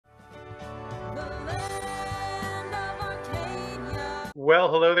Well,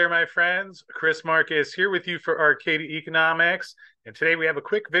 hello there, my friends. Chris Marcus here with you for Arcadia Economics. And today we have a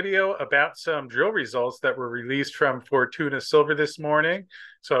quick video about some drill results that were released from Fortuna Silver this morning.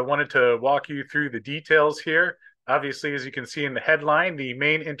 So I wanted to walk you through the details here. Obviously, as you can see in the headline, the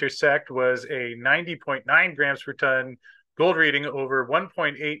main intersect was a 90.9 grams per ton gold reading over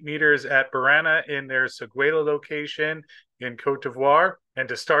 1.8 meters at Barana in their Seguela location in Cote d'Ivoire. And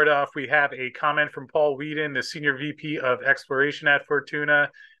to start off, we have a comment from Paul Whedon, the Senior VP of Exploration at Fortuna.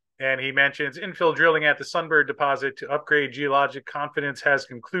 And he mentions infill drilling at the Sunbird deposit to upgrade geologic confidence has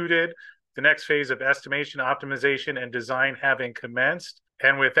concluded. The next phase of estimation, optimization, and design having commenced.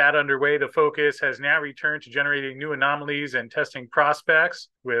 And with that underway, the focus has now returned to generating new anomalies and testing prospects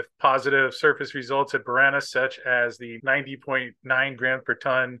with positive surface results at Barana, such as the 90.9 gram per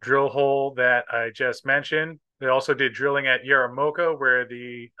ton drill hole that I just mentioned. They also did drilling at Yaramoko, where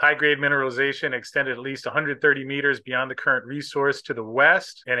the high-grade mineralization extended at least 130 meters beyond the current resource to the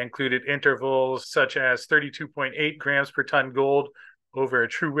west and included intervals such as 32.8 grams per ton gold over a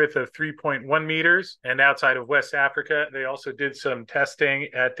true width of 3.1 meters. And outside of West Africa, they also did some testing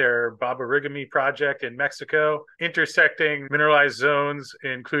at their Baborigame Project in Mexico, intersecting mineralized zones,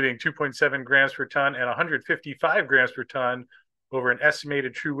 including 2.7 grams per ton and 155 grams per ton over an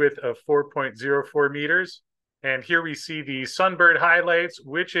estimated true width of 4.04 meters. And here we see the Sunbird highlights,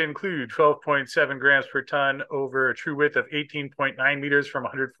 which include 12.7 grams per ton over a true width of 18.9 meters from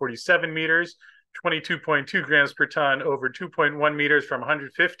 147 meters, 22.2 grams per ton over 2.1 meters from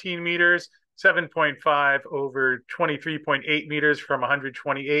 115 meters, 7.5 over 23.8 meters from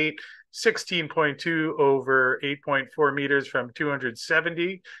 128, 16.2 over 8.4 meters from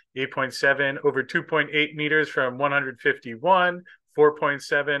 270, 8.7 over 2.8 meters from 151,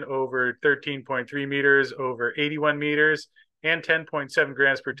 4.7 over 13.3 meters over 81 meters, and 10.7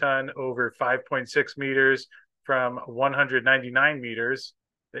 grams per ton over 5.6 meters from 199 meters.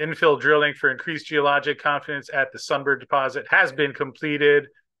 The infill drilling for increased geologic confidence at the Sunbird deposit has been completed,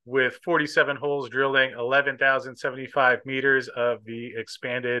 with 47 holes drilling 11,075 meters of the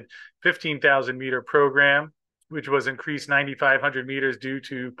expanded 15,000 meter program, which was increased 9,500 meters due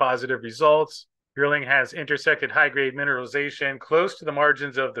to positive results. Drilling has intersected high-grade mineralization close to the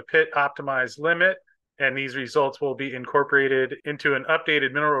margins of the pit optimized limit, and these results will be incorporated into an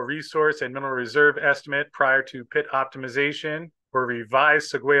updated mineral resource and mineral reserve estimate prior to pit optimization or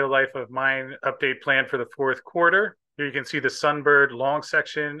revised Seguela life of mine update plan for the fourth quarter. Here you can see the Sunbird long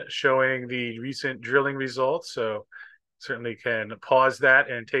section showing the recent drilling results, so certainly can pause that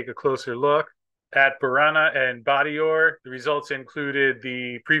and take a closer look. At Barana and Badior, the results included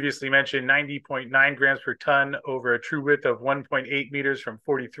the previously mentioned 90.9 grams per ton over a true width of 1.8 meters from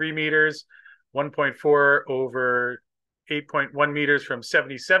 43 meters, 1.4 over 8.1 meters from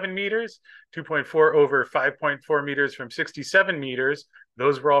 77 meters, 2.4 over 5.4 meters from 67 meters.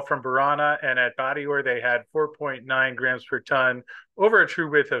 Those were all from Barana, and at Badior, they had 4.9 grams per ton over a true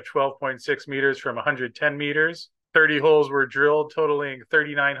width of 12.6 meters from 110 meters. 30 holes were drilled, totaling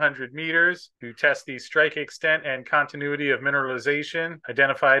 3,900 meters to test the strike extent and continuity of mineralization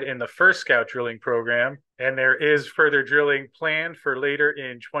identified in the first scout drilling program. And there is further drilling planned for later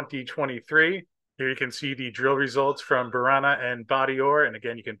in 2023. Here you can see the drill results from Barana and Badior. And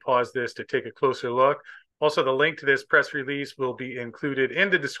again, you can pause this to take a closer look. Also, the link to this press release will be included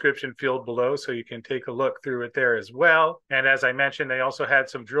in the description field below, so you can take a look through it there as well. And as I mentioned, they also had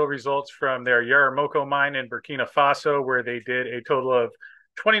some drill results from their Yaramoko Mine in Burkina Faso, where they did a total of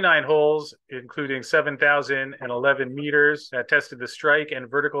 29 holes, including 7,011 meters that tested the strike and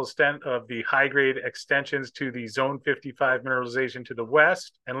vertical extent of the high-grade extensions to the Zone 55 mineralization to the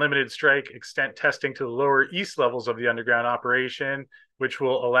west, and limited strike extent testing to the lower east levels of the underground operation, which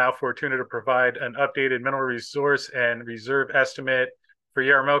will allow Fortuna to provide an updated mineral resource and reserve estimate for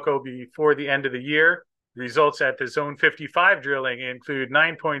Yaramoko before the end of the year. Results at the Zone 55 drilling include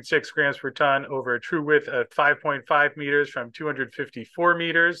 9.6 grams per ton over a true width of 5.5 meters from 254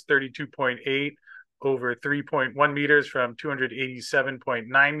 meters, 32.8 over 3.1 meters from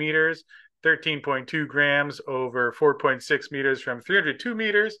 287.9 meters, 13.2 grams over 4.6 meters from 302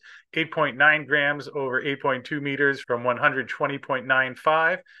 meters, 8.9 grams over 8.2 meters from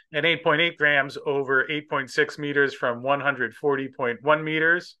 120.95, and 8.8 grams over 8.6 meters from 140.1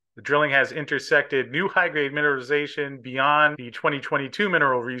 meters. The drilling has intersected new high-grade mineralization beyond the 2022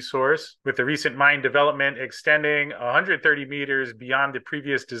 mineral resource, with the recent mine development extending 130 meters beyond the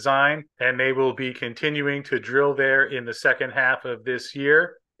previous design, and they will be continuing to drill there in the second half of this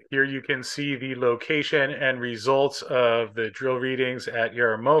year. Here you can see the location and results of the drill readings at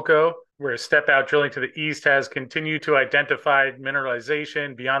Yaramoko, where step-out drilling to the east has continued to identify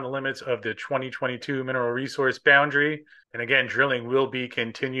mineralization beyond the limits of the 2022 mineral resource boundary. And again, drilling will be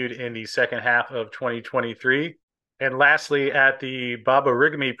continued in the second half of 2023. And lastly, at the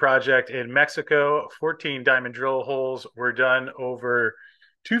Baborigame Project in Mexico, 14 diamond drill holes were done over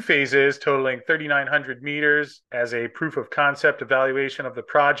 2 phases totaling 3,900 meters as a proof of concept evaluation of the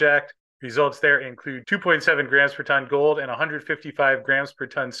project. Results there include 2.7 grams per ton gold and 155 grams per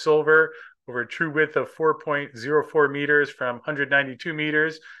ton silver over a true width of 4.04 meters from 192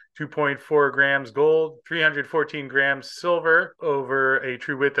 meters, 2.4 grams gold, 314 grams silver over a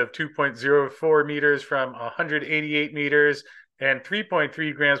true width of 2.04 meters from 188 meters, and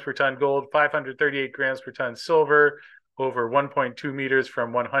 3.3 grams per ton gold, 538 grams per ton silver over 1.2 meters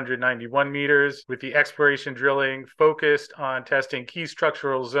from 191 meters, with the exploration drilling focused on testing key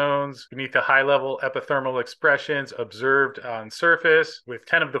structural zones beneath the high-level epithermal expressions observed on surface, with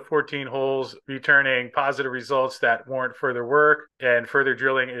 10 of the 14 holes returning positive results that warrant further work. And further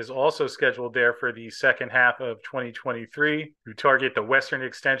drilling is also scheduled there for the second half of 2023 to target the western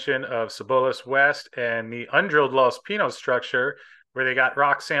extension of Cebolas West and the undrilled Los Pinos structure, where they got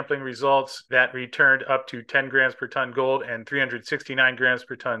rock sampling results that returned up to 10 grams per ton gold and 369 grams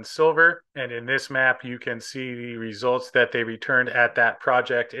per ton silver. And in this map, you can see the results that they returned at that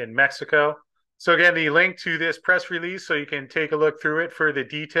project in Mexico. So again, the link to this press release, so you can take a look through it for the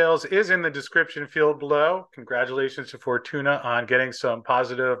details, is in the description field below. Congratulations to Fortuna on getting some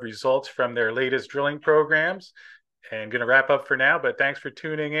positive results from their latest drilling programs. And going to wrap up for now, but thanks for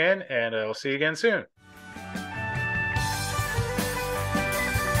tuning in, and I'll see you again soon.